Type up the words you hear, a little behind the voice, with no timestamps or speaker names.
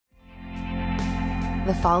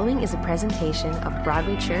The following is a presentation of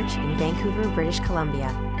Broadway Church in Vancouver, British Columbia.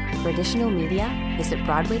 For additional media, visit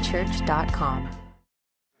broadwaychurch.com.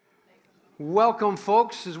 Welcome,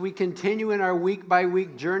 folks, as we continue in our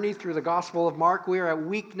week-by-week journey through the Gospel of Mark. We are at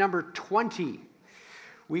week number 20.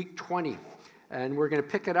 Week 20. And we're going to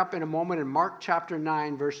pick it up in a moment in Mark chapter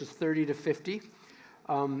 9, verses 30 to 50.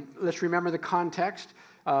 Let's remember the context.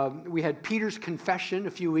 We had Peter's confession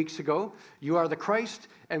a few weeks ago. You are the Christ.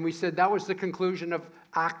 And we said that was the conclusion of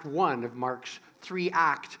Act 1 of Mark's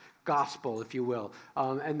three-act gospel, if you will.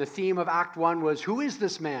 And the theme of Act 1 was, who is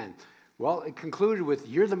this man? Well, it concluded with,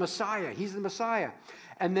 you're the Messiah. He's the Messiah.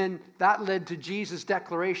 And then that led to Jesus'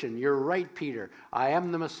 declaration. You're right, Peter. I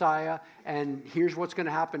am the Messiah, and here's what's going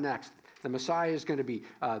to happen next. The Messiah is going to be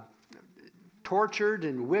tortured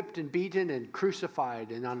and whipped and beaten and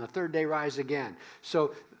crucified, and on the third day rise again.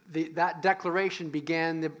 So that declaration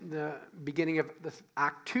began the beginning of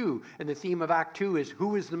Act 2, and the theme of Act 2 is,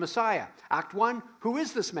 who is the Messiah? Act 1, who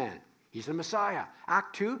is this man? He's the Messiah.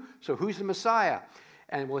 Act 2, so who's the Messiah?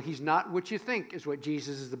 And well, he's not what you think is what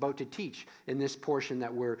Jesus is about to teach in this portion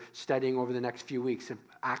that we're studying over the next few weeks, in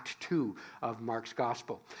Act 2 of Mark's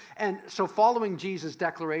Gospel. And so following Jesus'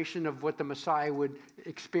 declaration of what the Messiah would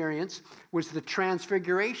experience was the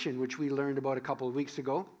transfiguration, which we learned about a couple of weeks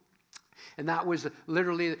ago. And that was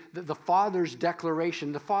literally the Father's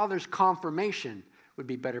declaration, the Father's confirmation, would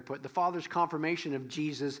be better put, the Father's confirmation of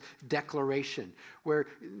Jesus' declaration, where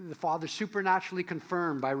the Father supernaturally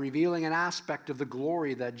confirmed by revealing an aspect of the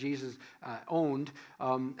glory that Jesus owned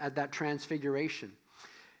at that transfiguration.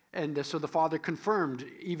 And so the Father confirmed,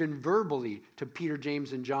 even verbally, to Peter,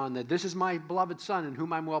 James, and John, that this is my beloved Son in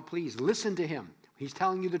whom I'm well pleased. Listen to him. He's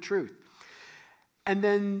telling you the truth. And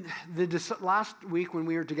then last week when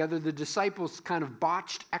we were together, the disciples' kind of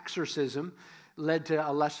botched exorcism led to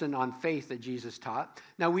a lesson on faith that Jesus taught.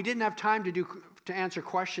 Now, we didn't have time to answer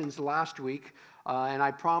questions last week, and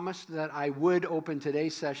I promised that I would open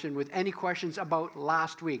today's session with any questions about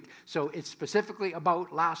last week. So it's specifically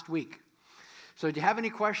about last week. So do you have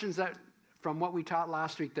any questions from what we taught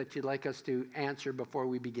last week that you'd like us to answer before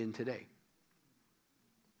we begin today?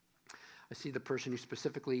 I see the person who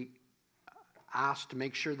specifically asked to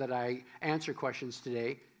make sure that I answer questions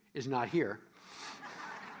today is not here.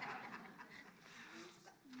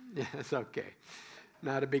 Yeah, it's okay.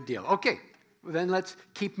 Not a big deal. Okay, well, then let's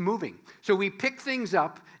keep moving. So we pick things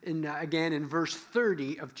up again in verse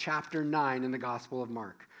 30 of chapter 9 in the Gospel of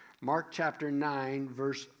Mark. Mark chapter 9,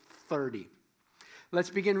 verse 30. Let's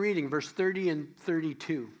begin reading verse 30 and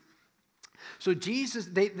 32. So Jesus,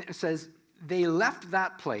 says, they left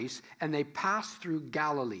that place and they passed through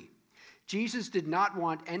Galilee. Jesus did not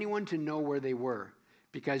want anyone to know where they were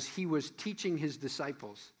because he was teaching his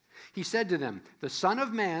disciples. He said to them, the Son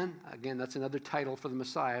of Man, again, that's another title for the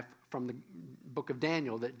Messiah from the book of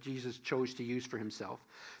Daniel that Jesus chose to use for himself.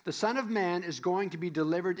 The Son of Man is going to be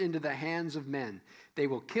delivered into the hands of men. They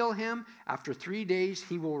will kill him. After 3 days,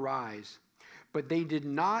 he will rise. But they did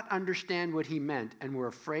not understand what he meant and were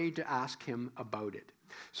afraid to ask him about it.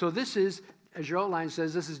 So this is, as your outline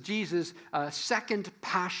says, this is Jesus' second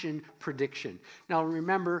passion prediction. Now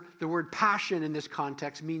remember, the word passion in this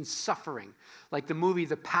context means suffering. Like the movie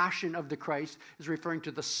The Passion of the Christ is referring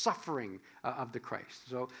to the suffering of the Christ.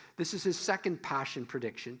 So this is his second passion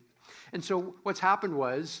prediction. And so what's happened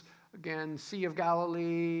was, again, Sea of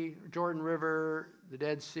Galilee, Jordan River, the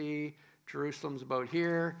Dead Sea, Jerusalem's about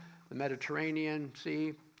here, the Mediterranean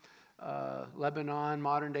Sea, Lebanon,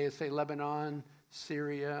 modern day, say Lebanon,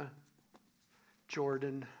 Syria,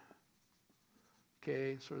 Jordan,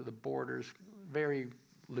 okay, sort of the borders, very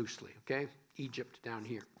loosely, okay? Egypt down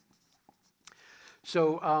here.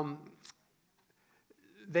 So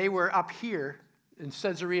they were up here in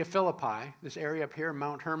Caesarea Philippi, this area up here,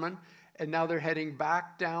 Mount Hermon, and now they're heading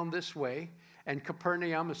back down this way, and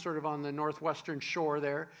Capernaum is sort of on the northwestern shore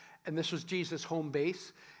there, and this was Jesus' home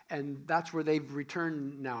base, and that's where they've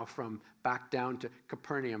returned now from, back down to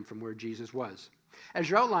Capernaum from where Jesus was.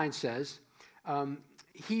 As your outline says,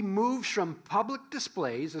 he moves from public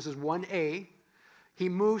displays, this is 1A, he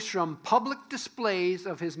moves from public displays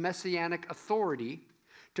of his messianic authority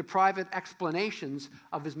to private explanations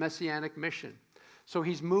of his messianic mission. So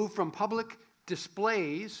he's moved from public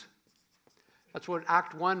displays, that's what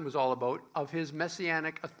Act 1 was all about, of his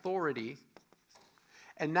messianic authority,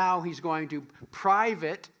 and now he's going to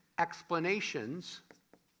private explanations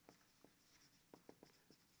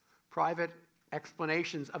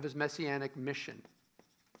of his messianic mission.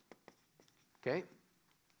 Okay?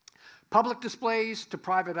 Public displays to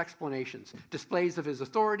private explanations. Displays of his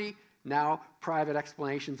authority, now private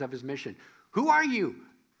explanations of his mission. Who are you?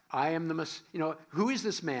 I am the Messiah. Who is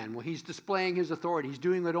this man? Well, he's displaying his authority. He's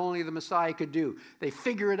doing what only the Messiah could do. They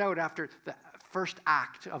figure it out after the first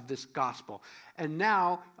act of this gospel. And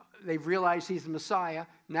now they've realized he's the Messiah.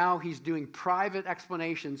 Now he's doing private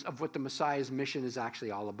explanations of what the Messiah's mission is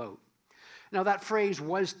actually all about. Now that phrase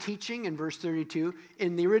was teaching in verse 32.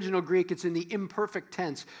 In the original Greek, it's in the imperfect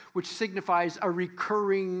tense, which signifies a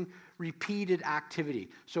recurring, repeated activity.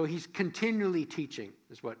 So he's continually teaching,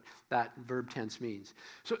 is what that verb tense means.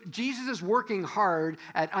 So Jesus is working hard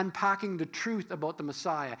at unpacking the truth about the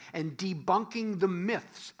Messiah and debunking the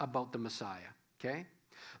myths about the Messiah. Okay?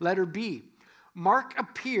 Letter B. Mark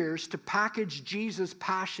appears to package Jesus'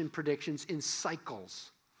 passion predictions in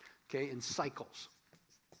cycles. Okay, in cycles.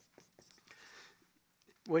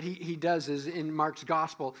 What he does is, in Mark's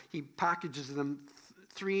gospel, he packages them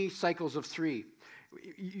 3 cycles of 3.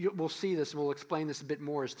 We'll see this, and we'll explain this a bit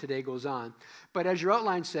more as today goes on. But as your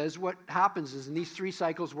outline says, what happens is, in these 3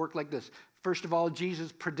 cycles work like this. First of all,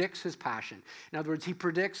 Jesus predicts his passion. In other words, he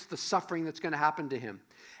predicts the suffering that's going to happen to him.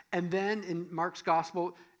 And then in Mark's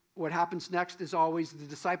gospel, what happens next is always the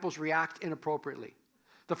disciples react inappropriately.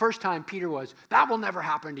 The first time Peter was, that will never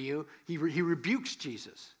happen to you. He rebukes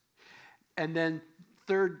Jesus. And then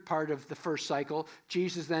third part of the first cycle,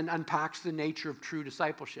 Jesus then unpacks the nature of true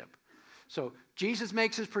discipleship. So Jesus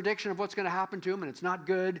makes his prediction of what's going to happen to him, and it's not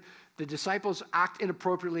good. The disciples act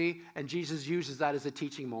inappropriately, and Jesus uses that as a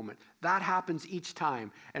teaching moment. That happens each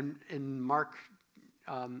time, and Mark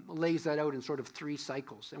lays that out in sort of 3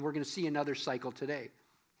 cycles, and we're going to see another cycle today.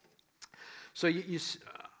 So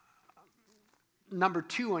number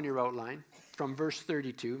 2 on your outline from verse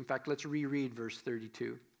 32. In fact, let's reread verse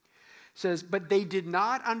 32. Says, but they did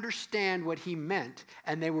not understand what he meant,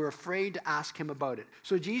 and they were afraid to ask him about it.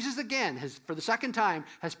 So Jesus, again, for the second time,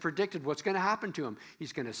 has predicted what's going to happen to him.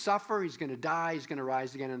 He's going to suffer, he's going to die, he's going to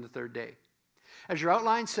rise again on the 3rd day. As your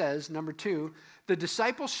outline says, number 2, the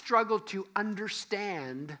disciples struggled to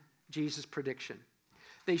understand Jesus' prediction.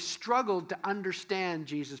 They struggled to understand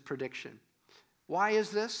Jesus' prediction. Why is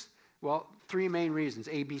this? Well, 3 main reasons,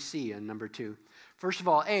 A, B, C, and number 2. First of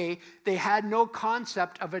all, A, they had no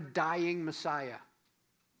concept of a dying Messiah.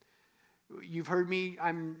 You've heard me,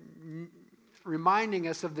 I'm reminding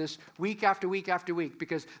us of this week after week after week,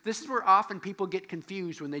 because this is where often people get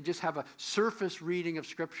confused when they just have a surface reading of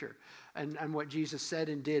Scripture and what Jesus said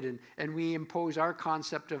and did, and we impose our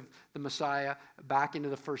concept of the Messiah back into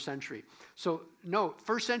the 1st century. So no,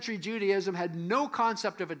 1st century Judaism had no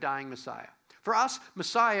concept of a dying Messiah. For us,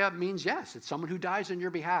 Messiah means, yes, it's someone who dies on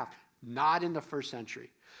your behalf. Not in the 1st century.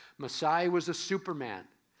 Messiah was a superman.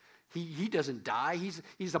 He doesn't die.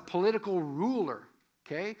 He's a political ruler,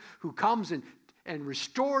 okay, who comes and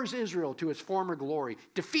restores Israel to its former glory,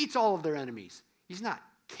 defeats all of their enemies. He's not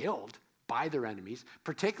killed by their enemies,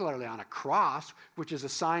 particularly on a cross, which is a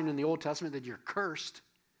sign in the Old Testament that you're cursed.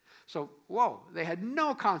 So, whoa, they had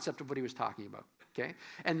no concept of what he was talking about, okay?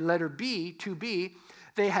 And letter B, 2B,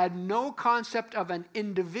 they had no concept of an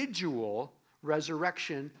individual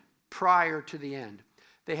resurrection prior to the end.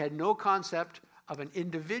 They had no concept of an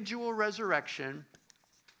individual resurrection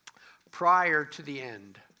prior to the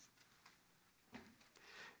end.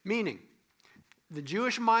 Meaning, the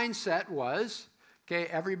Jewish mindset was, okay,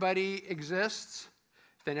 everybody exists,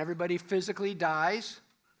 then everybody physically dies,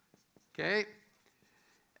 okay,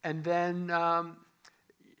 and then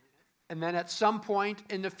at some point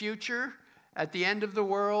in the future, at the end of the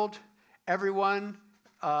world, everyone,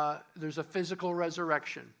 there's a physical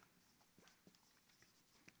resurrection.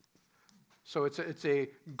 So it's a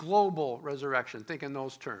global resurrection. Think in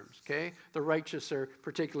those terms, okay? The righteous are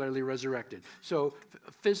particularly resurrected. So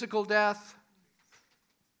physical death,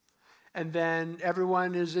 and then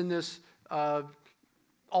everyone is in this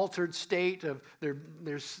altered state of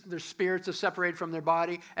their spirits are separated from their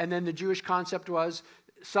body. And then the Jewish concept was,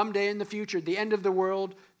 someday in the future, at the end of the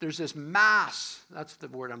world, there's this mass, that's the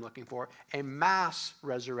word I'm looking for, a mass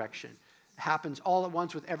resurrection. It happens all at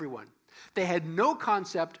once with everyone. They had no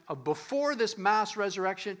concept of, before this mass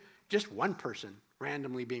resurrection, just one person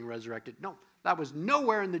randomly being resurrected. No, that was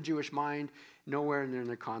nowhere in the Jewish mind, nowhere in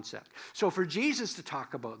their concept. So for Jesus to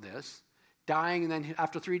talk about this, dying and then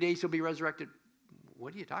after 3 days he'll be resurrected,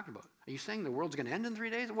 what are you talking about? Are you saying the world's going to end in 3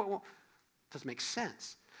 days? Well, doesn't make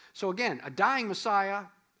sense. So again, a dying Messiah,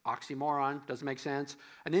 oxymoron, doesn't make sense.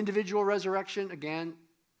 An individual resurrection, again,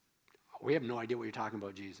 we have no idea what you're talking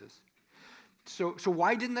about, Jesus. So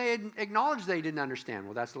why didn't they acknowledge they didn't understand?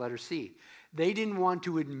 Well, that's the letter C. They didn't want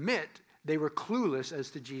to admit they were clueless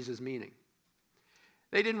as to Jesus' meaning.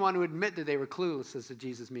 They didn't want to admit that they were clueless as to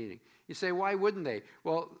Jesus' meaning. You say, why wouldn't they?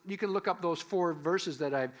 Well, you can look up those 4 verses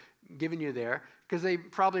that I've given you there, because they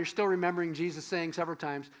probably are still remembering Jesus saying several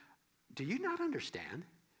times, do you not understand?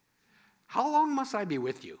 How long must I be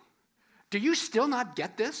with you? Do you still not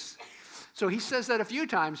get this? So he says that a few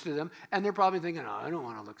times to them, and they're probably thinking, oh, I don't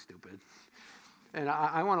want to look stupid. And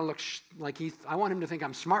I want to look I want him to think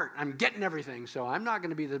I'm smart. I'm getting everything, so I'm not going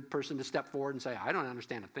to be the person to step forward and say, I don't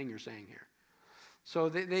understand a thing you're saying here. So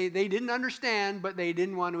they didn't understand, but they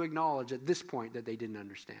didn't want to acknowledge at this point that they didn't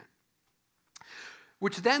understand.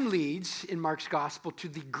 Which then leads, in Mark's gospel, to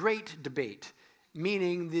the great debate,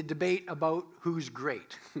 meaning the debate about who's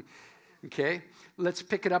great. Okay? Let's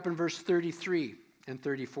pick it up in verse 33 and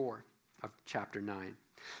 34 of chapter 9.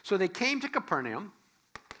 So they came to Capernaum,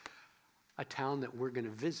 a town that we're going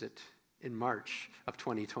to visit in March of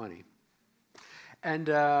 2020. And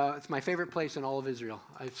it's my favorite place in all of Israel.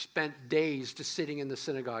 I've spent days just sitting in the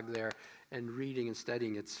synagogue there and reading and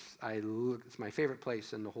studying. It's my favorite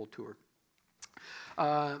place in the whole tour.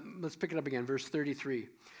 Let's pick it up again, verse 33.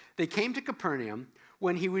 They came to Capernaum.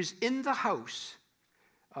 When he was in the house,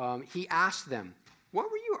 he asked them,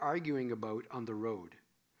 what were you arguing about on the road?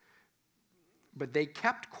 But they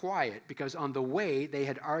kept quiet because on the way they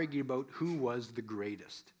had argued about who was the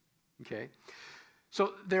greatest. Okay?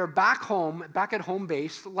 So they're back at home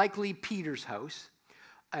base, likely Peter's house.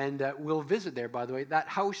 And we'll visit there, by the way. That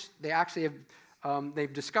house, they actually have,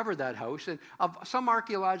 they've discovered that house. And some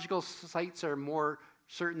archaeological sites are more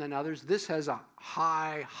certain than others. This has a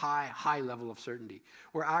high level of certainty.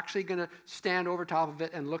 We're actually going to stand over top of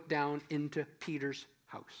it and look down into Peter's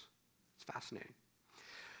house. It's fascinating.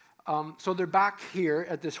 So they're back here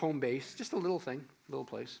at this home base, just a little thing, little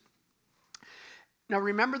place. Now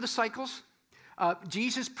remember the cycles?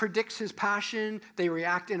 Jesus predicts his passion, they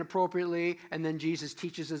react inappropriately, and then Jesus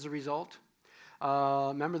teaches as a result.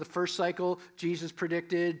 Remember the first cycle, Jesus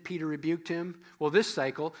predicted, Peter rebuked him. Well, this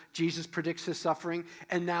cycle, Jesus predicts his suffering,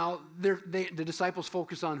 and now the disciples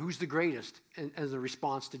focus on who's the greatest as a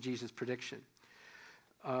response to Jesus' prediction.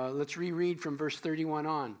 Let's reread from verse 31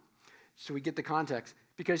 on, so we get the context.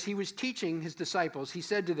 Because he was teaching his disciples, he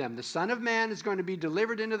said to them, the Son of Man is going to be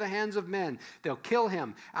delivered into the hands of men. They'll kill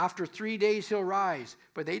him. After 3 days, he'll rise.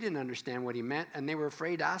 But they didn't understand what he meant, and they were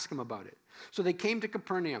afraid to ask him about it. So they came to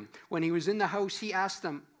Capernaum. When he was in the house, he asked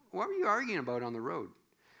them, what were you arguing about on the road?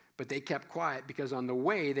 But they kept quiet because on the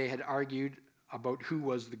way they had argued about who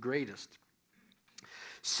was the greatest.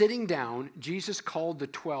 Sitting down, Jesus called the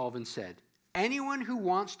 12 and said, anyone who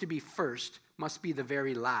wants to be first must be the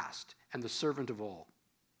very last and the servant of all.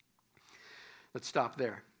 Let's stop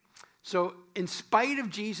there. So in spite of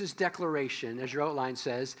Jesus' declaration, as your outline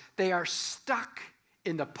says, they are stuck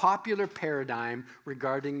in the popular paradigm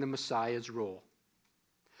regarding the Messiah's role.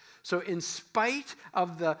 So in spite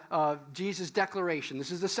of Jesus' declaration, this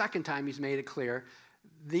is the second time he's made it clear,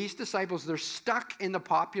 these disciples, they're stuck in the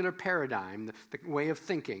popular paradigm, the way of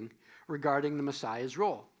thinking regarding the Messiah's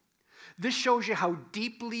role. This shows you how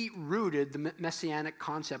deeply rooted the messianic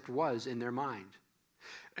concept was in their mind.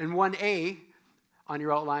 In 1a, on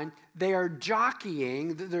your outline, they are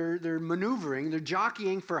jockeying, they're maneuvering, they're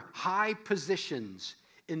jockeying for high positions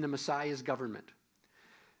in the Messiah's government.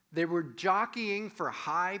 They were jockeying for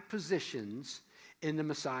high positions in the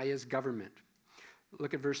Messiah's government.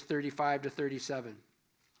 Look at verse 35 to 37.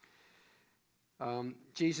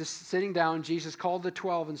 Jesus, sitting down, Jesus called the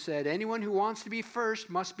 12 and said, anyone who wants to be first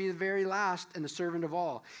must be the very last and the servant of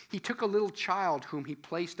all. He took a little child whom he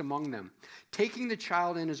placed among them. Taking the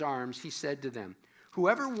child in his arms, he said to them,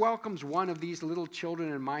 whoever welcomes one of these little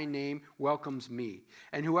children in my name welcomes me.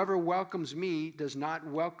 And whoever welcomes me does not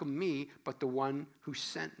welcome me, but the one who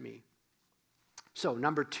sent me. So,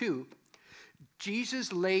 number 2,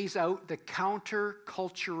 Jesus lays out the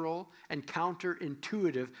counter-cultural and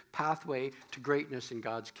counter-intuitive pathway to greatness in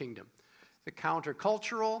God's kingdom. The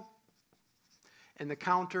counter-cultural and the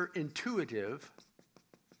counter-intuitive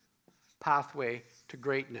pathway to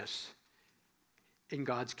greatness in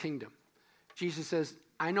God's kingdom. Jesus says,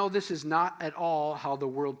 I know this is not at all how the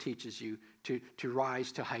world teaches you to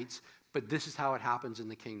rise to heights, but this is how it happens in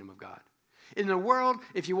the kingdom of God. In the world,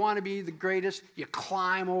 if you want to be the greatest, you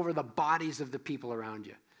climb over the bodies of the people around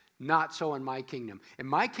you. Not so in my kingdom. In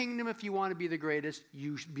my kingdom, if you want to be the greatest,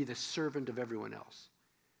 you should be the servant of everyone else.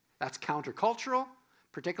 That's countercultural,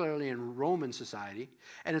 particularly in Roman society,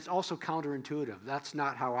 and it's also counterintuitive. That's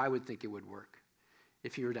not how I would think it would work.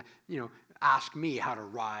 If you were to, ask me how to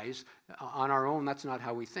rise on our own, that's not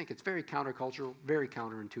how we think. It's very countercultural, very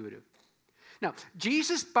counterintuitive. Now,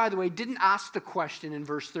 Jesus, by the way, didn't ask the question in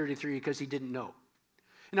verse 33 because he didn't know.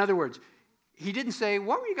 In other words, he didn't say,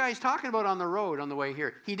 what were you guys talking about on the road on the way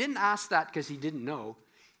here? He didn't ask that because he didn't know.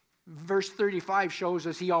 Verse 35 shows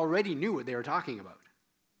us he already knew what they were talking about.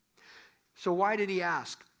 So why did he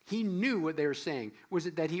ask? He knew what they were saying. Was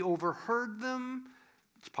it that he overheard them?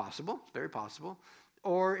 It's possible, it's very possible.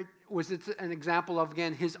 Or was it an example of,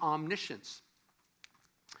 again, his omniscience?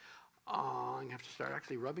 I'm going to have to start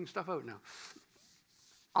actually rubbing stuff out now.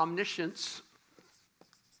 Omniscience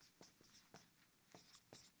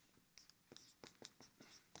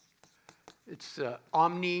it's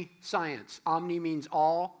omniscience. Omni means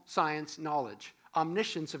all, science, knowledge.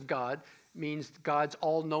 Omniscience of God means God's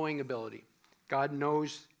all-knowing ability. God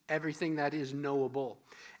knows everything that is knowable.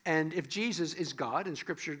 And if Jesus is God, and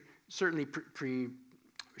Scripture certainly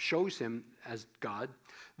shows him as God,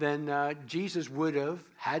 then Jesus would have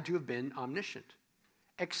had to have been omniscient.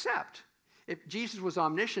 Except if Jesus was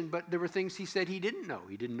omniscient, but there were things he said he didn't know.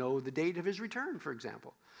 He didn't know the date of his return, for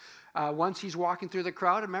example. Once he's walking through the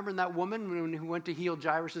crowd, remember that woman who went to heal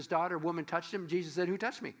Jairus' daughter, a woman touched him, Jesus said, who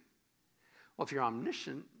touched me? Well, if you're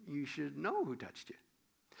omniscient, you should know who touched you.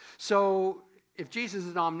 So if Jesus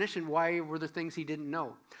is omniscient, why were there things he didn't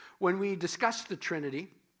know? When we discussed the Trinity,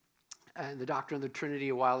 and the doctrine of the Trinity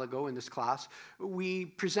a while ago in this class, we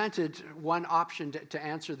presented one option to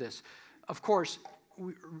answer this. Of course,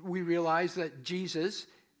 we realize that Jesus,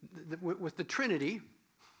 with the Trinity,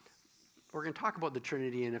 we're going to talk about the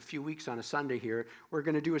Trinity in a few weeks on a Sunday here. We're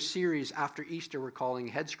going to do a series after Easter we're calling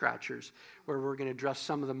Head Scratchers, where we're going to address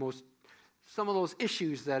some of those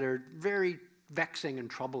issues that are very vexing and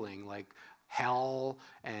troubling, like hell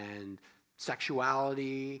and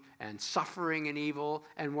sexuality and suffering and evil.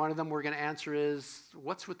 And one of them we're going to answer is,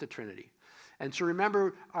 what's with the Trinity? And so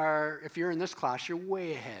remember, if you're in this class, you're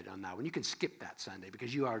way ahead on that one. You can skip that Sunday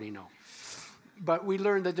because you already know. But we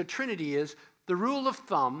learned that the Trinity is, the rule of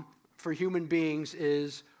thumb for human beings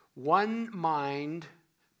is one mind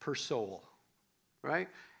per soul, right?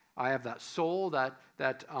 I have that soul, that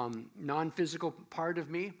non-physical part of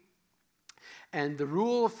me. And the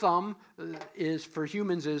rule of thumb is for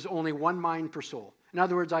humans is only one mind per soul. In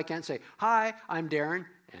other words, I can't say, hi, I'm Darren,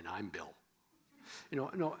 and I'm Bill.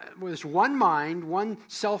 No, there's one mind, one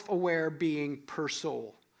self-aware being per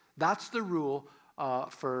soul. That's the rule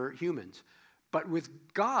for humans. But with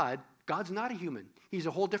God, God's not a human. He's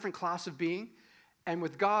a whole different class of being. And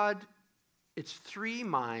with God, it's three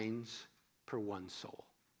minds per one soul.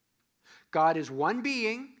 God is one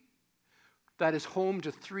being that is home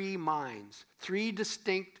to three minds, three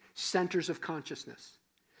distinct centers of consciousness.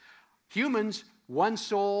 Humans, one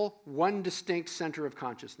soul, one distinct center of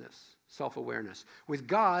consciousness, self-awareness. With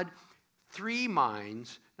God, three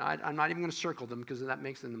minds. Now, I'm not even going to circle them because that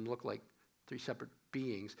makes them look like three separate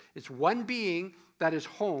beings. It's one being that is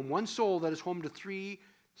home, one soul that is home to three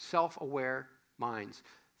self-aware minds.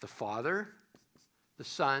 The Father, the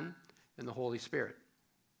Son, and the Holy Spirit.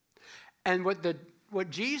 And what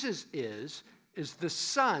Jesus is the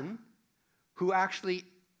Son who actually,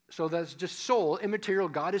 so that's just soul, immaterial.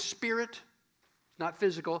 God is spirit, not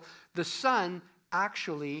physical. The Son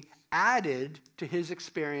actually added to his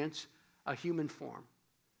experience a human form.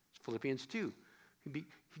 It's Philippians 2.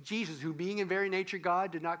 Jesus, who being in very nature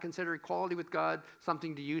God, did not consider equality with God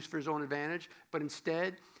something to use for his own advantage, but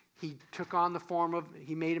instead he took on the form of,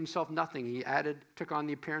 he made himself nothing. He took on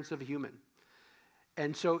the appearance of a human.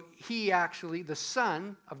 And so he actually, the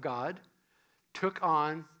Son of God, took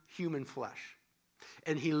on human flesh.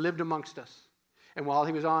 And he lived amongst us. And while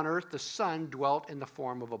he was on earth, the Son dwelt in the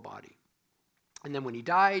form of a body. And then when he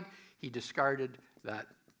died, he discarded that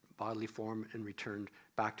bodily form and returned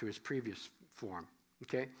back to his previous form.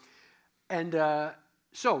 Okay? And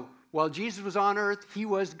so, while Jesus was on earth, he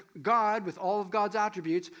was God with all of God's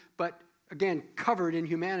attributes, but again, covered in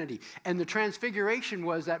humanity. And the transfiguration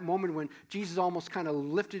was that moment when Jesus almost kind of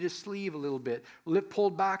lifted his sleeve a little bit,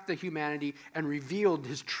 pulled back the humanity, and revealed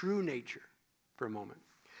his true nature for a moment.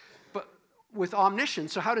 But with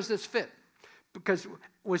omniscience, so how does this fit? Because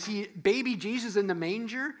was he baby Jesus in the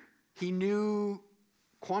manger? He knew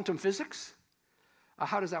quantum physics?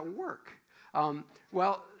 How does that work?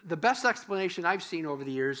 Well, the best explanation I've seen over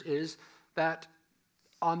the years is that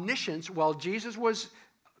omniscience, while Jesus was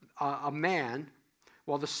a man,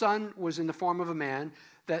 while the Son was in the form of a man,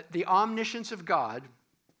 that the omniscience of God,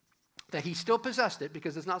 that he still possessed it,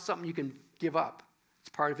 because it's not something you can give up. It's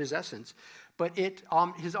part of his essence. But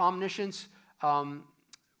his omniscience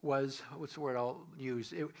was, what's the word I'll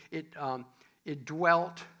use? It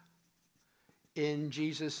dwelt in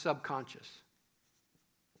Jesus' subconscious.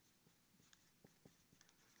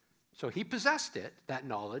 So he possessed it, that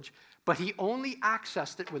knowledge, but he only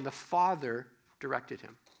accessed it when the Father directed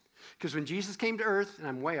him. Because when Jesus came to earth, and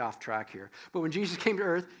I'm way off track here, but when Jesus came to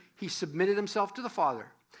earth, he submitted himself to the Father.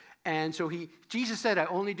 And so Jesus said, I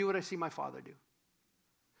only do what I see my Father do.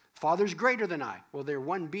 Father's greater than I. Well, they're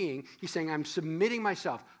one being. He's saying, I'm submitting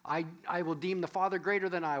myself. I will deem the Father greater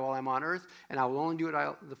than I while I'm on earth, and I will only do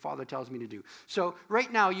what the Father tells me to do. So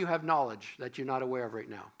right now, you have knowledge that you're not aware of right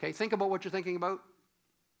now. Okay, think about what you're thinking about.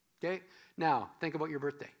 Okay, now think about your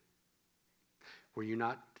birthday. Were you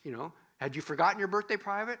not, had you forgotten your birthday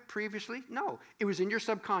previously? No, it was in your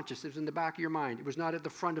subconscious. It was in the back of your mind. It was not at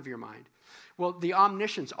the front of your mind. Well, the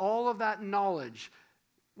omniscience, all of that knowledge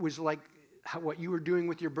was like what you were doing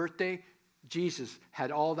with your birthday. Jesus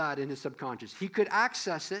had all that in his subconscious. He could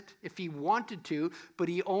access it if he wanted to, but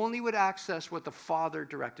he only would access what the Father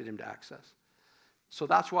directed him to access. So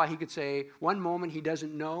that's why he could say, one moment he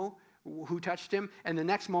doesn't know who touched him, and the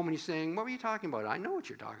next moment he's saying, what were you talking about? I know what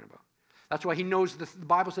you're talking about. That's why he knows, the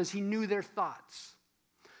Bible says he knew their thoughts,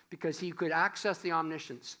 because he could access the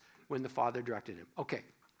omniscience when the Father directed him. Okay,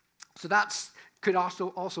 so that's could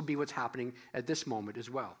also be what's happening at this moment as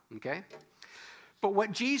well, okay? But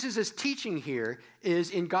what Jesus is teaching here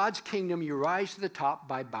is in God's kingdom, you rise to the top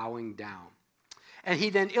by bowing down. And he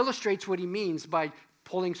then illustrates what he means by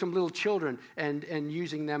pulling some little children and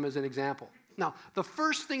using them as an example. Now, the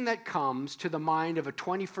first thing that comes to the mind of a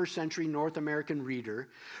 21st century North American reader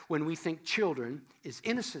when we think children is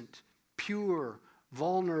innocent, pure,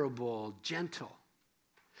 vulnerable, gentle.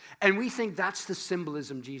 And we think that's the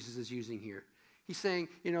symbolism Jesus is using here. He's saying,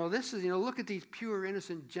 this is, look at these pure,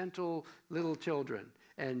 innocent, gentle little children.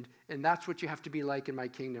 And that's what you have to be like in my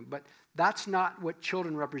kingdom. But that's not what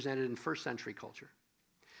children represented in first century culture.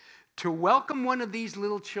 To welcome one of these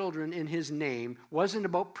little children in his name wasn't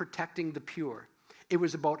about protecting the pure. It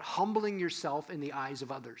was about humbling yourself in the eyes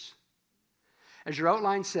of others. As your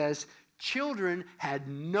outline says, children had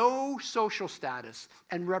no social status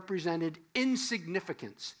and represented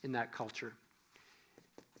insignificance in that culture.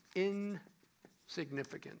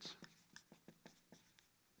 Insignificance.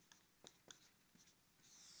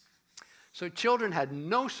 So children had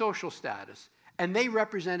no social status, and they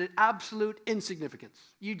represented absolute insignificance.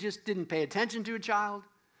 You just didn't pay attention to a child.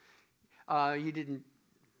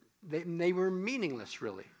 They were meaningless,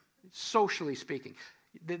 really, socially speaking.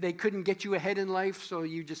 They couldn't get you ahead in life, so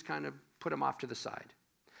you just kind of put them off to the side.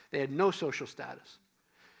 They had no social status.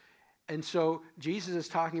 And so Jesus is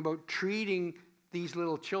talking about treating these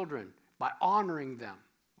little children by honoring them.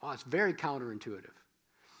 Well, it's very counterintuitive.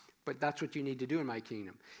 But that's what you need to do in my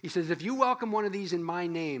kingdom. He says, if you welcome one of these in my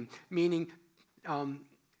name, meaning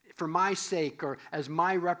for my sake or as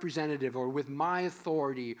my representative or with my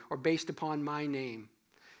authority or based upon my name,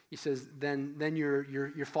 he says, then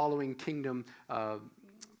you're following kingdom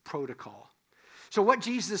protocol. So what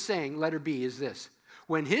Jesus is saying, letter B, is this.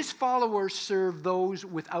 When his followers serve those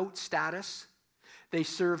without status, they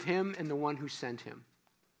serve him and the one who sent him.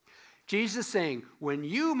 Jesus is saying, when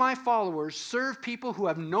you, my followers, serve people who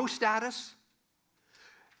have no status,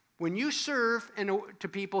 when you serve to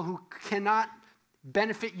people who cannot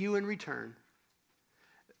benefit you in return,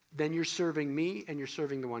 then you're serving me and you're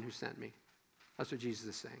serving the one who sent me. That's what Jesus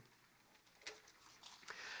is saying.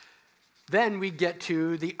 Then we get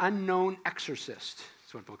to the unknown exorcist.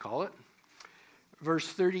 That's what we'll call it. Verse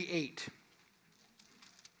 38.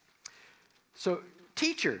 So,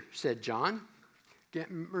 teacher, said John.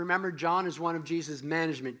 Remember, John is one of Jesus'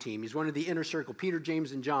 management team. He's one of the inner circle. Peter,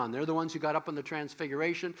 James, and John. They're the ones who got up on the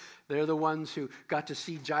transfiguration. They're the ones who got to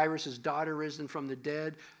see Jairus' daughter risen from the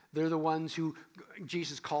dead. They're the ones who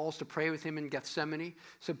Jesus calls to pray with him in Gethsemane.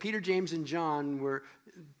 So Peter, James, and John were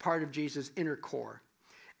part of Jesus' inner core.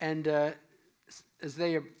 And it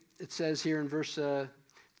says here in verse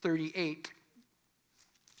 38,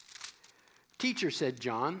 teacher, said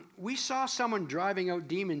John, we saw someone driving out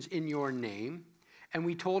demons in your name, and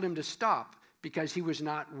we told him to stop because he was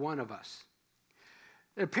not one of us.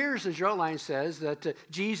 It appears, as your outline says, that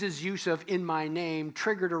Jesus' use of in my name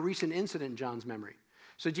triggered a recent incident in John's memory.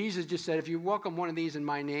 So Jesus just said, if you welcome one of these in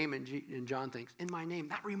my name, and John thinks, in my name,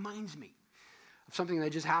 that reminds me of something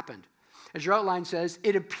that just happened. As your outline says,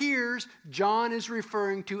 it appears John is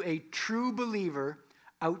referring to a true believer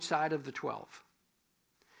outside of the 12.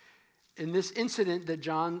 In this incident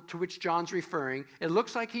to which John's referring, it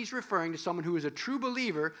looks like he's referring to someone who is a true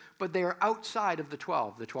believer, but they are outside of the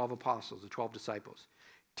 12 apostles, the 12 disciples.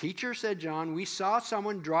 Teacher, said John, we saw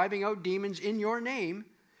someone driving out demons in your name,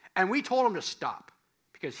 and we told him to stop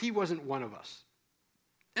because he wasn't one of us.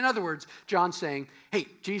 In other words, John's saying, hey,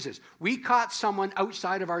 Jesus, we caught someone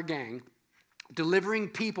outside of our gang delivering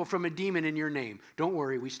people from a demon in your name. Don't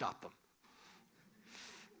worry, we stopped them.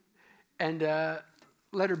 And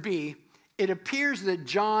letter B, it appears that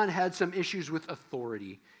John had some issues with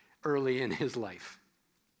authority early in his life.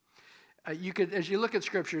 As you look at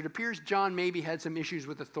Scripture, it appears John maybe had some issues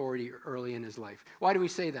with authority early in his life. Why do we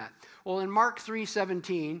say that? Well, in Mark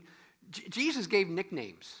 3:17, Jesus gave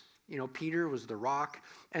nicknames. Peter was the Rock,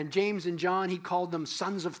 and James and John, he called them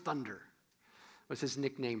sons of thunder, was his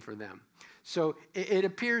nickname for them. So it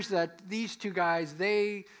appears that these two guys,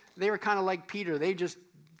 they were kind of like Peter. They just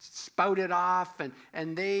spouted off,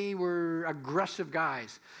 and they were aggressive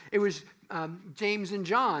guys. It was James and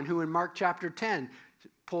John who in Mark chapter 10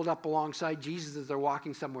 pulled up alongside Jesus as they're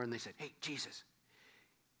walking somewhere, and they said, "Hey, Jesus,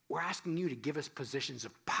 we're asking you to give us positions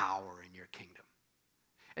of power in your kingdom."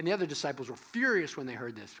 And the other disciples were furious when they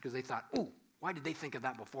heard this because they thought, "Oh, why did they think of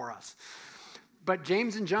that before us?" But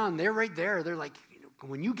James and John, they're right there. They're like,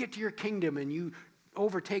 when you get to your kingdom and you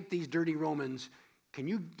overtake these dirty Romans, can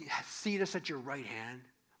you seat us at your right hand?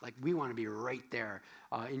 Like, we want to be right there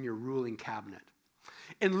in your ruling cabinet.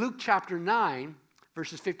 In Luke chapter 9,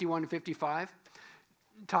 verses 51 and 55,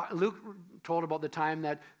 Luke told about the time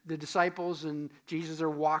that the disciples and Jesus are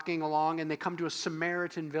walking along and they come to a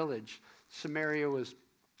Samaritan village. Samaria was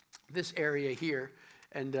this area here,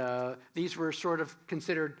 and these were sort of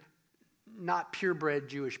considered not purebred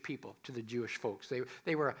Jewish people to the Jewish folks.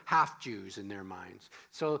 They were half Jews in their minds.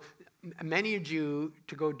 So many a Jew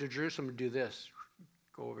to go to Jerusalem would do this,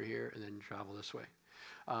 go over here and then travel this way,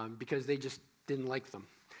 because they just didn't like them.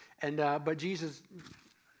 But Jesus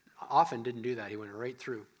often didn't do that. He went right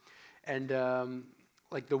through. And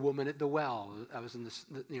like the woman at the well, I was in this,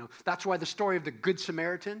 that's why the story of the Good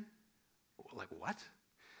Samaritan, like what?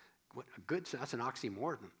 That's an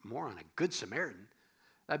oxymoron, a Good Samaritan.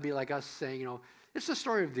 That'd be like us saying, it's the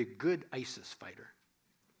story of the good ISIS fighter.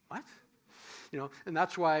 What? And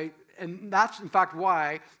that's in fact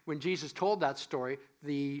why when Jesus told that story,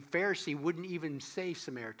 the Pharisee wouldn't even say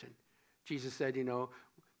Samaritan. Jesus said,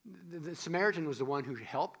 the Samaritan was the one who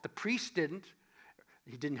helped. The priest didn't.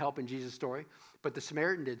 He didn't help in Jesus' story, but the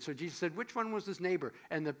Samaritan did. So Jesus said, which one was his neighbor?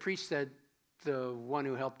 And the priest said, the one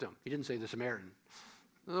who helped him. He didn't say the Samaritan.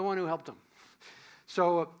 The one who helped him.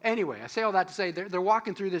 So anyway, I say all that to say they're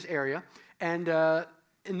walking through this area, and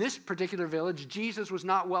in this particular village, Jesus was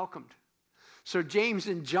not welcomed. So James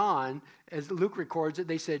and John, as Luke records it,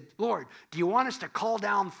 they said, "Lord, do you want us to call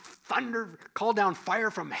down thunder, call down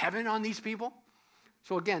fire from heaven on these people?"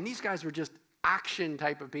 So again, these guys were just action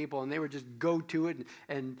type of people, and they would just go to it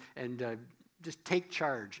and just take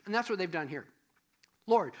charge. And that's what they've done here.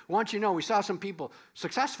 "Lord, I want you to know we saw some people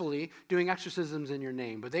successfully doing exorcisms in your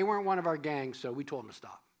name, but they weren't one of our gang, so we told them to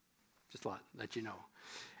stop." Just let you know.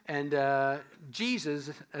 And Jesus,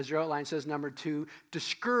 as your outline says, number 2,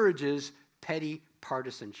 discourages petty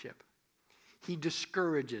partisanship. He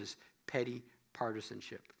discourages petty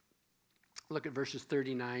partisanship. Look at verses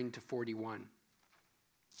 39 to 41.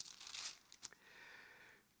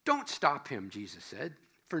 "Don't stop him," Jesus said,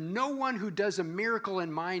 "for no one who does a miracle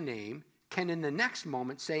in my name can in the next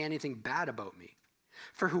moment say anything bad about me.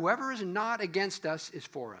 For whoever is not against us is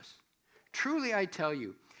for us. Truly I tell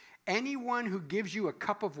you, anyone who gives you a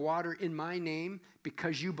cup of water in my name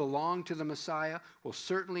because you belong to the Messiah will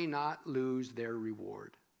certainly not lose their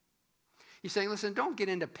reward." He's saying, listen, don't get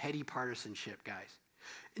into petty partisanship, guys.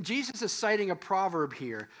 Jesus is citing a proverb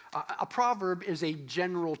here. A proverb is a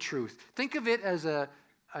general truth. Think of it as an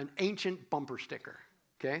ancient bumper sticker,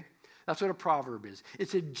 okay? That's what a proverb is.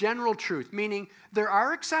 It's a general truth, meaning there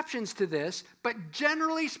are exceptions to this, but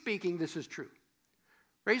generally speaking, this is true.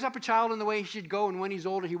 Raise up a child in the way he should go, and when he's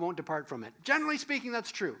older, he won't depart from it. Generally speaking,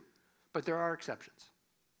 that's true, but there are exceptions.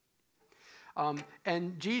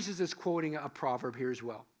 And Jesus is quoting a proverb here as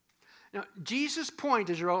well. Now, Jesus' point,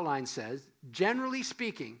 as your outline says, generally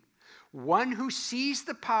speaking, one who sees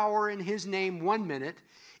the power in his name one minute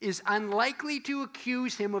is unlikely to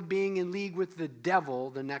accuse him of being in league with the devil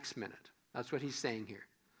the next minute. That's what he's saying here.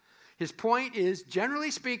 His point is,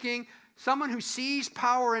 generally speaking, someone who sees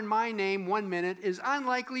power in my name one minute is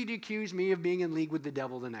unlikely to accuse me of being in league with the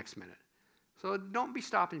devil the next minute. So don't be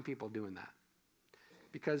stopping people doing that,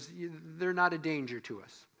 because they're not a danger to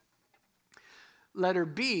us. Letter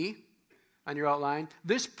B on your outline,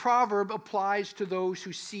 this proverb applies to those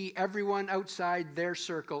who see everyone outside their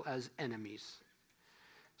circle as enemies.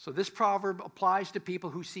 So this proverb applies to people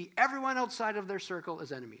who see everyone outside of their circle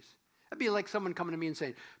as enemies. That'd be like someone coming to me and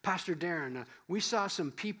saying, "Pastor Darren, we saw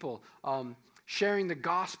some people sharing the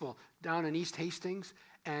gospel down in East Hastings,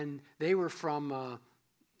 and they were from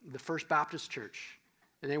the First Baptist Church,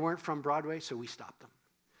 and they weren't from Broadway, so we stopped them."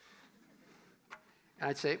 And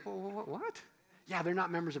I'd say, "Well, what?" "Yeah, they're not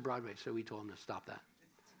members of Broadway, so we told them to stop that."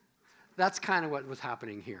 That's kind of what was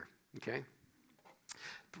happening here, okay?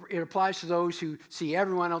 It applies to those who see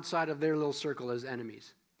everyone outside of their little circle as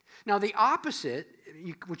enemies. Now, the opposite,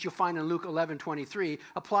 which you'll find in Luke 11:23,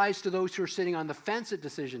 applies to those who are sitting on the fence at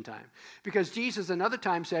decision time. Because Jesus another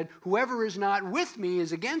time said, "Whoever is not with me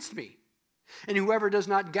is against me, and whoever does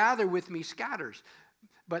not gather with me scatters."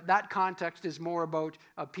 But that context is more about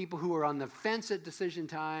people who are on the fence at decision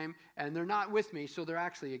time, and they're not with me, so they're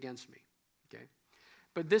actually against me. Okay?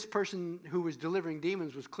 But this person who was delivering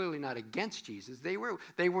demons was clearly not against Jesus. They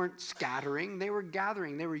weren't scattering. They were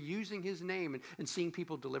gathering. They were using his name and seeing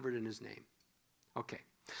people delivered in his name. Okay.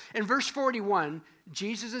 In verse 41,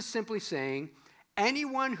 Jesus is simply saying,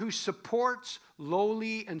 anyone who supports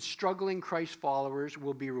lowly and struggling Christ followers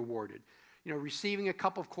will be rewarded. Receiving a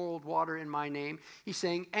cup of cold water in my name. He's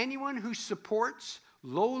saying anyone who supports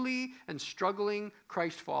lowly and struggling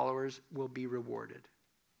Christ followers will be rewarded.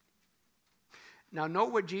 Now,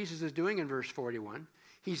 note what Jesus is doing in verse 41.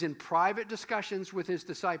 He's in private discussions with his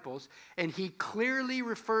disciples, and he clearly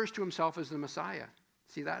refers to himself as the Messiah.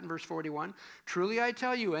 See that in verse 41? Truly I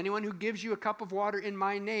tell you, anyone who gives you a cup of water in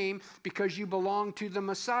my name because you belong to the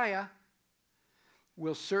Messiah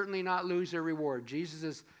will certainly not lose their reward.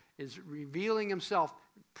 Jesus is revealing himself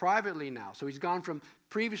privately now. So he's gone from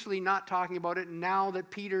previously not talking about it, now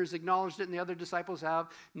that Peter's acknowledged it and the other disciples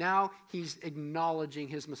have, now he's acknowledging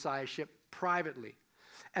his messiahship privately.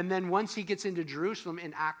 And then once he gets into Jerusalem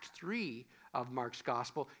in Act 3 of Mark's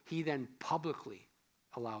gospel, he then publicly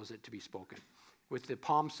allows it to be spoken with the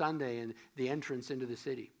Palm Sunday and the entrance into the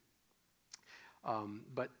city.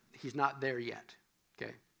 But he's not there yet.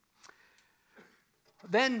 Okay.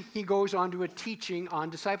 Then he goes on to a teaching on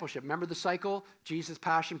discipleship. Remember the cycle? Jesus'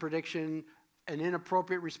 passion prediction, an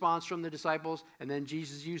inappropriate response from the disciples, and then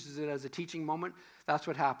Jesus uses it as a teaching moment. That's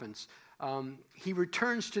what happens. He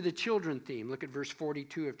returns to the children theme. Look at verse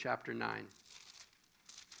 42 of chapter 9.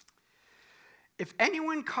 If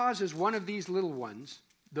anyone causes one of these little ones,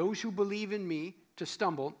 those who believe in me, to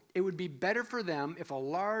stumble, it would be better for them if a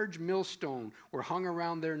large millstone were hung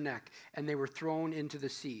around their neck and they were thrown into the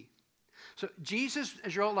sea. So Jesus,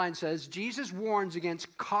 as your outline says, Jesus warns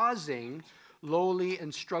against causing lowly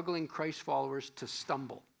and struggling Christ followers to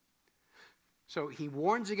stumble. So he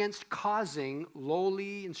warns against causing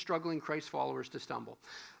lowly and struggling Christ followers to stumble.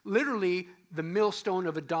 Literally, the millstone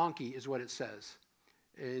of a donkey is what it says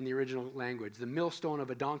in the original language, the millstone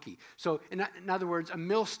of a donkey. So in other words, a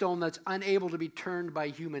millstone that's unable to be turned by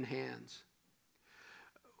human hands.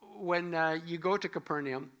 When you go to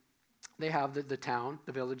Capernaum, they have the town,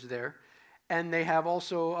 the village there, and they have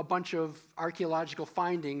also a bunch of archaeological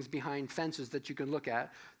findings behind fences that you can look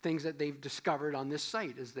at, things that they've discovered on this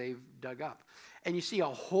site as they've dug up. And you see a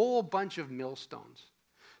whole bunch of millstones.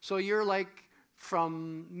 So you're like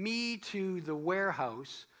from me to the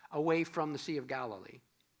warehouse away from the Sea of Galilee.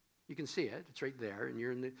 You can see it. It's right there. And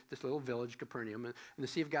you're in this little village, Capernaum, and the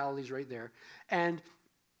Sea of Galilee is right there. And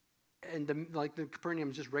the Capernaum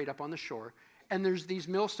is just right up on the shore. And there's these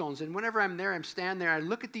millstones. And whenever I'm there, I'm standing there, I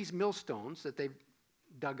look at these millstones that they've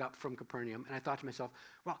dug up from Capernaum, and I thought to myself,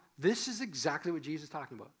 well, this is exactly what Jesus is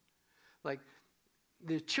talking about. Like,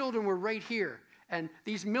 the children were right here. And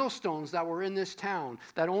these millstones that were in this town,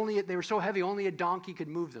 that they were so heavy, only a donkey could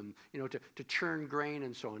move them, to churn grain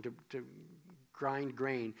and so on, to grind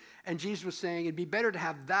grain. And Jesus was saying it'd be better to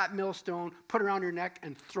have that millstone put around your neck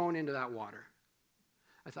and thrown into that water.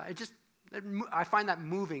 I thought, I find that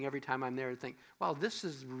moving every time I'm there and think, wow, this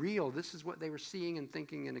is real. This is what they were seeing and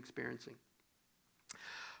thinking and experiencing.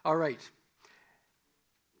 All right.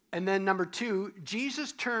 And then number 2,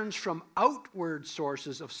 Jesus turns from outward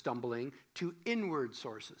sources of stumbling to inward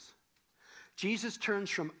sources. Jesus turns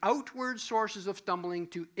from outward sources of stumbling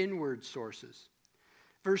to inward sources.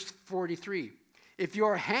 Verse 43, if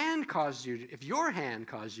your hand caused you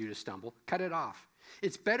to stumble, cut it off.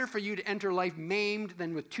 It's better for you to enter life maimed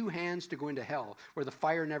than with 2 hands to go into hell, where the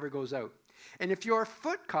fire never goes out. And if your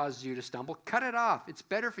foot causes you to stumble, cut it off. It's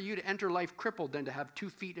better for you to enter life crippled than to have 2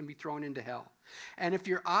 feet and be thrown into hell. And if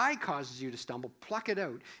your eye causes you to stumble, pluck it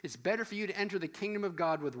out. It's better for you to enter the kingdom of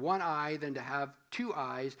God with 1 eye than to have 2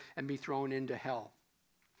 eyes and be thrown into hell,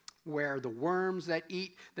 where the worms that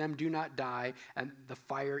eat them do not die and the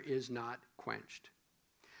fire is not quenched.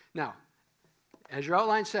 Now, as your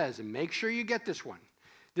outline says, and make sure you get this one,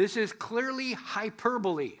 this is clearly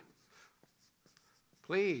hyperbole.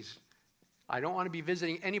 Please, I don't want to be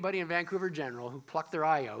visiting anybody in Vancouver General who plucked their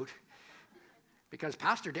eye out because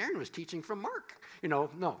Pastor Darren was teaching from Mark.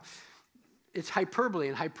 No. It's hyperbole,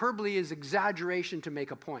 and hyperbole is exaggeration to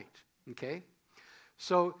make a point, okay?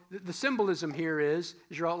 So the symbolism here is,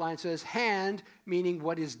 as your outline says, hand, meaning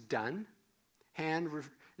what is done. Hand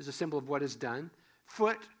is a symbol of what is done.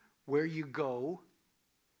 Foot, where you go.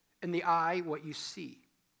 and the eye, what you see.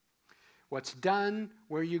 What's done,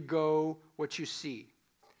 where you go, what you see.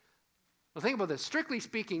 Well, think about this. Strictly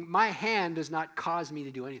speaking, my hand does not cause me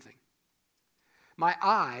to do anything. My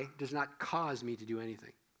eye does not cause me to do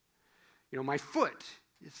anything. My foot,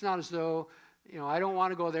 it's not as though, I don't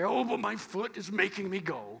want to go there. Oh, but my foot is making me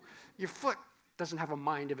go. Your foot doesn't have a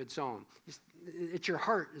mind of its own. It's your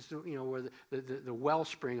heart is where the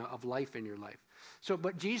wellspring of life in your life. So,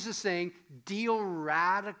 but Jesus is saying, deal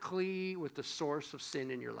radically with the source of sin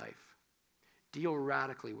in your life. Deal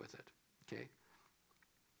radically with it, okay?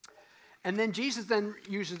 And then Jesus then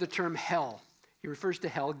uses the term hell. He refers to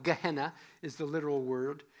hell. Gehenna is the literal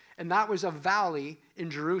word. And that was a valley in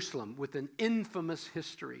Jerusalem with an infamous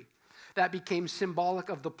history that became symbolic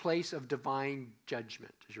of the place of divine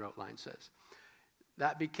judgment, as your outline says.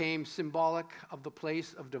 That became symbolic of the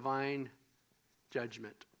place of divine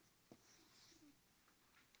judgment.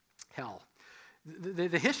 Hell. The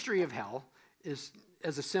history of hell is,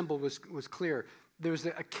 as a symbol, was clear. There was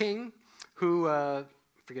a king who, I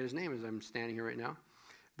forget his name as I'm standing here right now,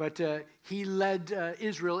 but he led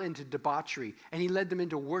Israel into debauchery, and he led them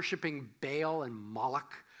into worshiping Baal and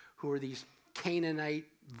Moloch, who are these Canaanite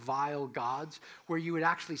vile gods, where you would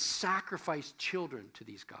actually sacrifice children to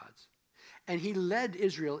these gods. And he led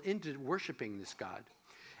Israel into worshiping this god.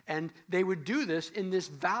 And they would do this in this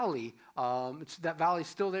valley. That valley is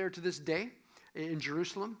still there to this day in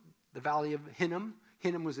Jerusalem, the valley of Hinnom.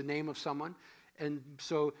 Hinnom was the name of someone. And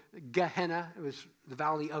so Gehenna was the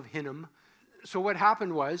valley of Hinnom. So what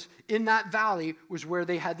happened was, in that valley was where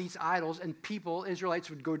they had these idols, and people, Israelites,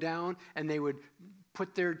 would go down and they would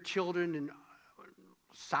put their children and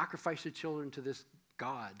sacrifice their children to this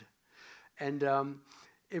god. And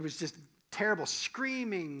it was just terrible,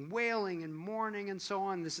 screaming, wailing, and mourning, and so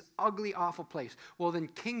on, this ugly, awful place. Well, then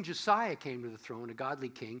King Josiah came to the throne, a godly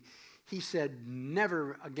king. He said,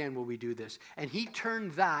 never again will we do this. And he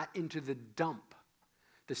turned that into the dump,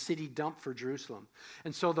 the city dump for Jerusalem.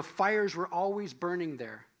 And so the fires were always burning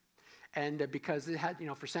there. And because it had,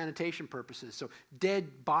 for sanitation purposes. So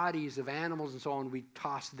dead bodies of animals and so on, we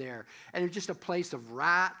tossed there. And it was just a place of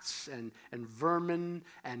rats and vermin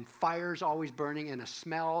and fires always burning and a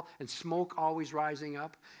smell and smoke always rising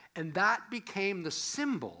up. And that became the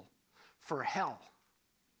symbol for hell.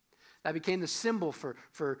 That became the symbol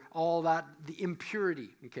for all that, the impurity,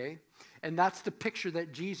 okay? And that's the picture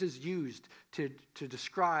that Jesus used to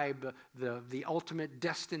describe the ultimate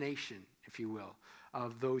destination, if you will,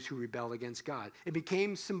 of those who rebel against God. It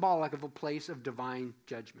became symbolic of a place of divine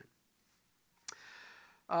judgment.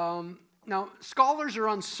 Now, scholars are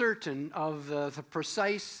uncertain of the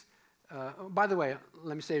precise, by the way,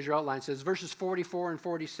 let me say as your outline says, verses 44 and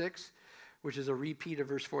 46, which is a repeat of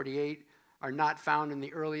verse 48, are not found in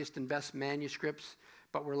the earliest and best manuscripts,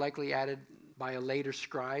 but were likely added by a later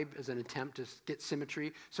scribe as an attempt to get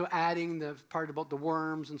symmetry. So adding the part about the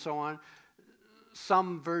worms and so on,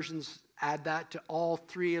 some versions add that to all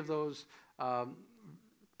three of those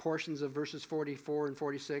portions of verses 44 and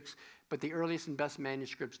 46, but the earliest and best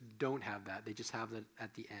manuscripts don't have that. They just have that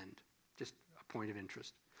at the end. Just a point of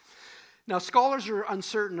interest. Now, scholars are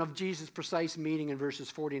uncertain of Jesus' precise meaning in verses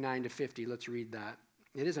 49 to 50. Let's read that.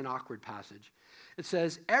 It is an awkward passage. It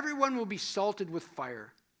says, everyone will be salted with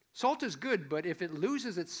fire. Salt is good, but if it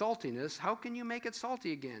loses its saltiness, how can you make it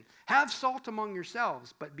salty again? Have salt among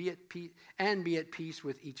yourselves, but be at peace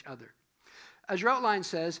with each other. As your outline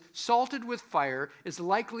says, salted with fire is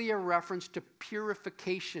likely a reference to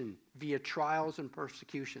purification via trials and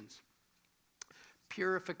persecutions.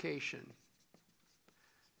 Purification.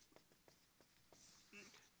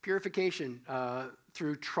 Purification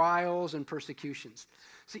through trials and persecutions.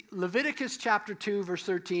 See, Leviticus chapter 2, verse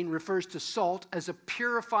 13 refers to salt as a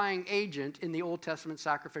purifying agent in the Old Testament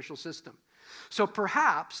sacrificial system. So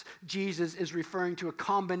perhaps Jesus is referring to a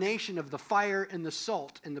combination of the fire and the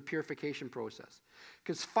salt in the purification process,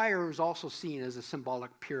 because fire is also seen as a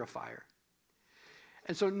symbolic purifier.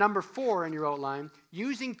 And so number 4 in your outline,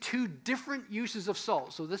 using two different uses of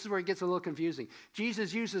salt. So this is where it gets a little confusing.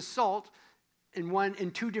 Jesus uses salt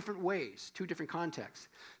in two different ways, two different contexts.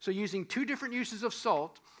 So using two different uses of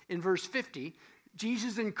salt, in verse 50,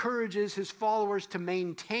 Jesus encourages his followers to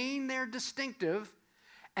maintain their distinctive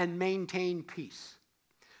and maintain peace.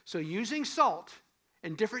 So using salt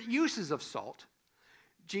and different uses of salt,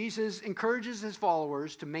 Jesus encourages his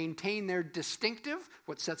followers to maintain their distinctive,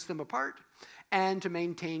 what sets them apart, and to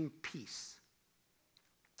maintain peace.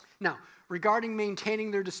 Now, regarding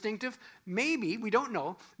maintaining their distinctive, maybe, we don't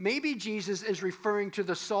know, maybe Jesus is referring to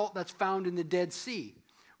the salt that's found in the Dead Sea,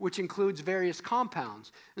 which includes various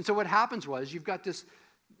compounds. And so what happens was, you've got this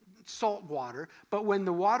salt water, but when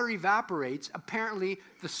the water evaporates, apparently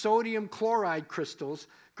the sodium chloride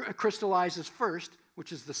crystallizes first,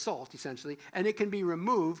 which is the salt essentially, and it can be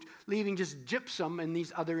removed, leaving just gypsum and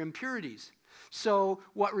these other impurities. So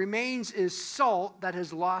what remains is salt that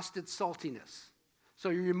has lost its saltiness. So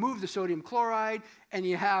you remove the sodium chloride, and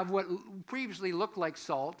you have what previously looked like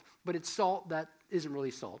salt, but it's salt that isn't really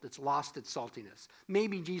salt. It's lost its saltiness.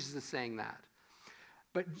 Maybe Jesus is saying that.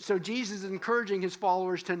 But so Jesus is encouraging his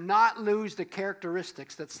followers to not lose the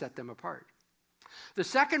characteristics that set them apart. The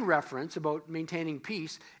second reference about maintaining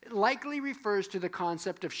peace likely refers to the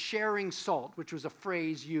concept of sharing salt, which was a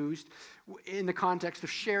phrase used in the context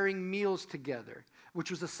of sharing meals together,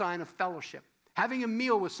 which was a sign of fellowship. Having a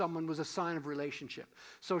meal with someone was a sign of relationship.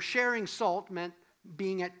 So sharing salt meant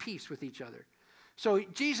being at peace with each other. So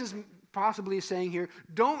Jesus possibly is saying here,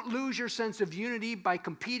 don't lose your sense of unity by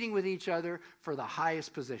competing with each other for the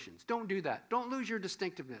highest positions. Don't do that. Don't lose your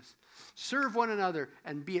distinctiveness. Serve one another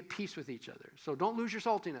and be at peace with each other. So don't lose your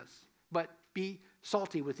saltiness, but be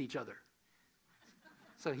salty with each other.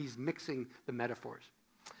 So he's mixing the metaphors.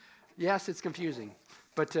 Yes, it's confusing.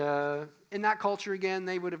 But in that culture, again,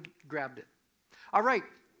 they would have grabbed it. All right.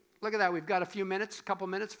 Look at that. We've got a couple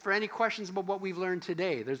minutes for any questions about what we've learned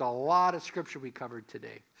today. There's a lot of scripture we covered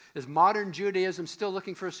today. Is modern Judaism still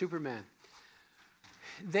looking for a Superman?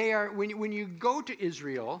 They are. When you go to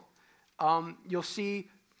Israel, you'll see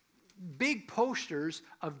big posters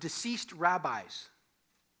of deceased rabbis.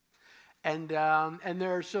 And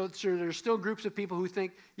there's still groups of people who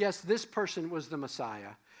think, yes, this person was the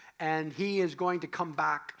Messiah, and he is going to come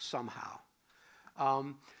back somehow.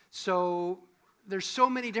 So there's so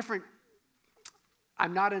many different,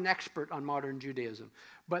 I'm not an expert on modern Judaism,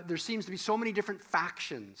 but there seems to be so many different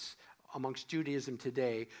factions amongst Judaism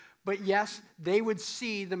today. But yes, they would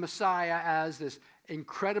see the Messiah as this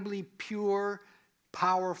incredibly pure,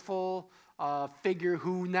 powerful figure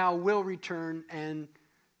who now will return and,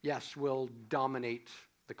 yes, will dominate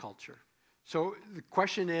the culture. So the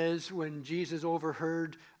question is, when Jesus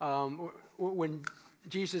overheard, when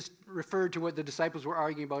Jesus referred to what the disciples were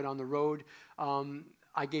arguing about on the road,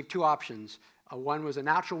 I gave two options. One was a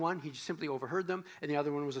natural one, he just simply overheard them, and the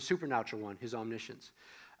other one was a supernatural one, his omniscience.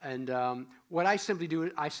 And what I simply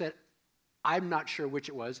do, I said, I'm not sure which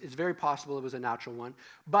it was. It's very possible it was a natural one,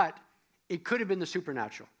 but it could have been the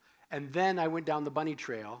supernatural. And then I went down the bunny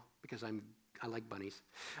trail, because I like bunnies.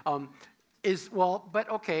 But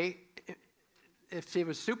okay, if it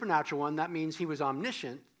was a supernatural one, that means he was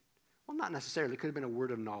omniscient. Well, not necessarily. It could have been a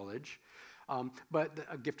word of knowledge, but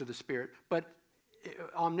a gift of the Spirit. But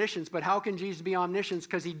omniscience. But how can Jesus be omniscient?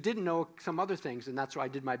 Because he didn't know some other things, and that's why I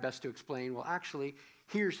did my best to explain. Well, actually,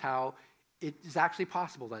 here's how it is actually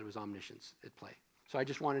possible that it was omniscience at play. So I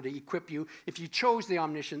just wanted to equip you. If you chose the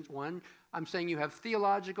omniscient one, I'm saying you have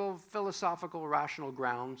theological, philosophical, rational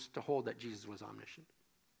grounds to hold that Jesus was omniscient.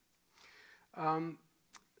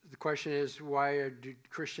 The question is, why do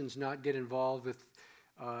Christians not get involved with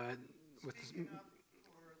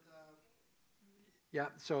yeah,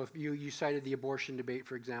 so if you cited the abortion debate,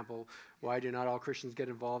 for example, why do not all Christians get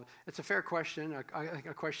involved? It's a fair question,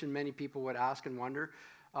 a question many people would ask and wonder.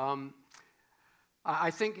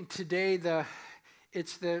 I think today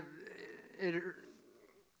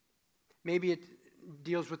maybe it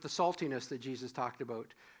deals with the saltiness that Jesus talked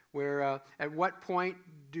about, where at what point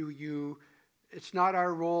it's not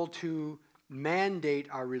our role to mandate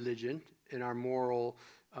our religion and our moral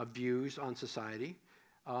views on society,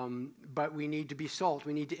 but we need to be salt,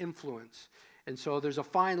 we need to influence. And so there's a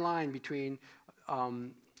fine line between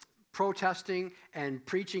protesting and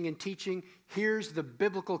preaching and teaching. Here's the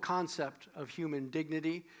biblical concept of human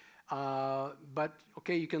dignity, but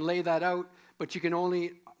okay, you can lay that out, but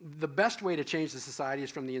the best way to change the society is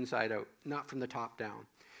from the inside out, not from the top down.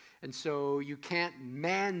 And so you can't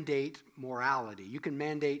mandate morality. You can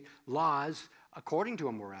mandate laws according to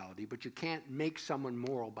a morality, but you can't make someone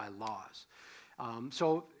moral by laws.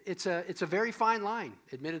 So it's a very fine line,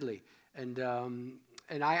 admittedly. And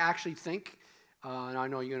I actually think, and I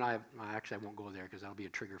know you and I won't go there because that'll be a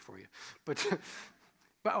trigger for you. But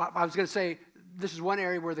I was going to say, this is one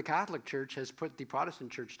area where the Catholic Church has put the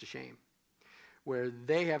Protestant Church to shame, where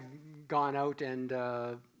they have gone out and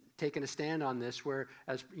taken a stand on this, where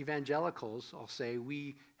as evangelicals, I'll say,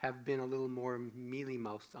 we have been a little more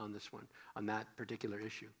mealy-mouthed on this one, on that particular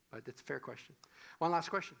issue. But it's a fair question. One last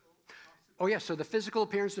question. Oh, yeah, so the physical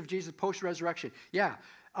appearance of Jesus post-resurrection. Yeah.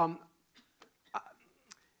 The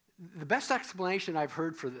best explanation I've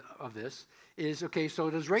heard of this is, okay,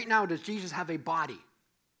 so does Jesus have a body?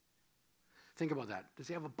 Think about that. Does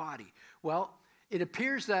he have a body? Well, it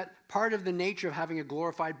appears that part of the nature of having a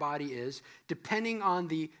glorified body is, depending on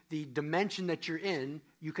the dimension that you're in,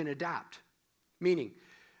 you can adapt. Meaning,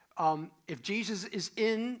 if Jesus is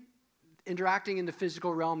interacting in the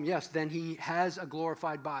physical realm, yes, then he has a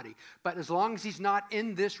glorified body. But as long as he's not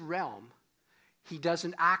in this realm, he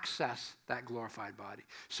doesn't access that glorified body.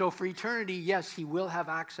 So for eternity, yes, he will have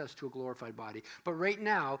access to a glorified body. But right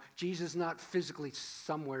now, Jesus is not physically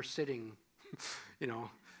somewhere sitting,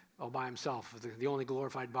 all by himself, the only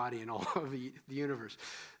glorified body in all of the universe.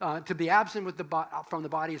 To be absent from the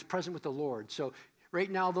body is present with the Lord. So right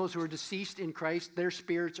now, those who are deceased in Christ, their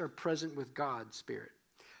spirits are present with God's Spirit.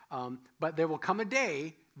 But there will come a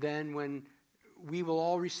day then when we will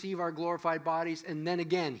all receive our glorified bodies, and then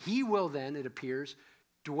again, he will then, it appears,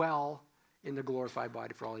 dwell in the glorified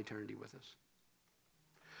body for all eternity with us.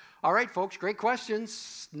 All right, folks, great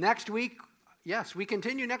questions. Next week, yes, we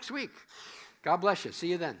continue next week. God bless you. See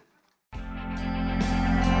you then.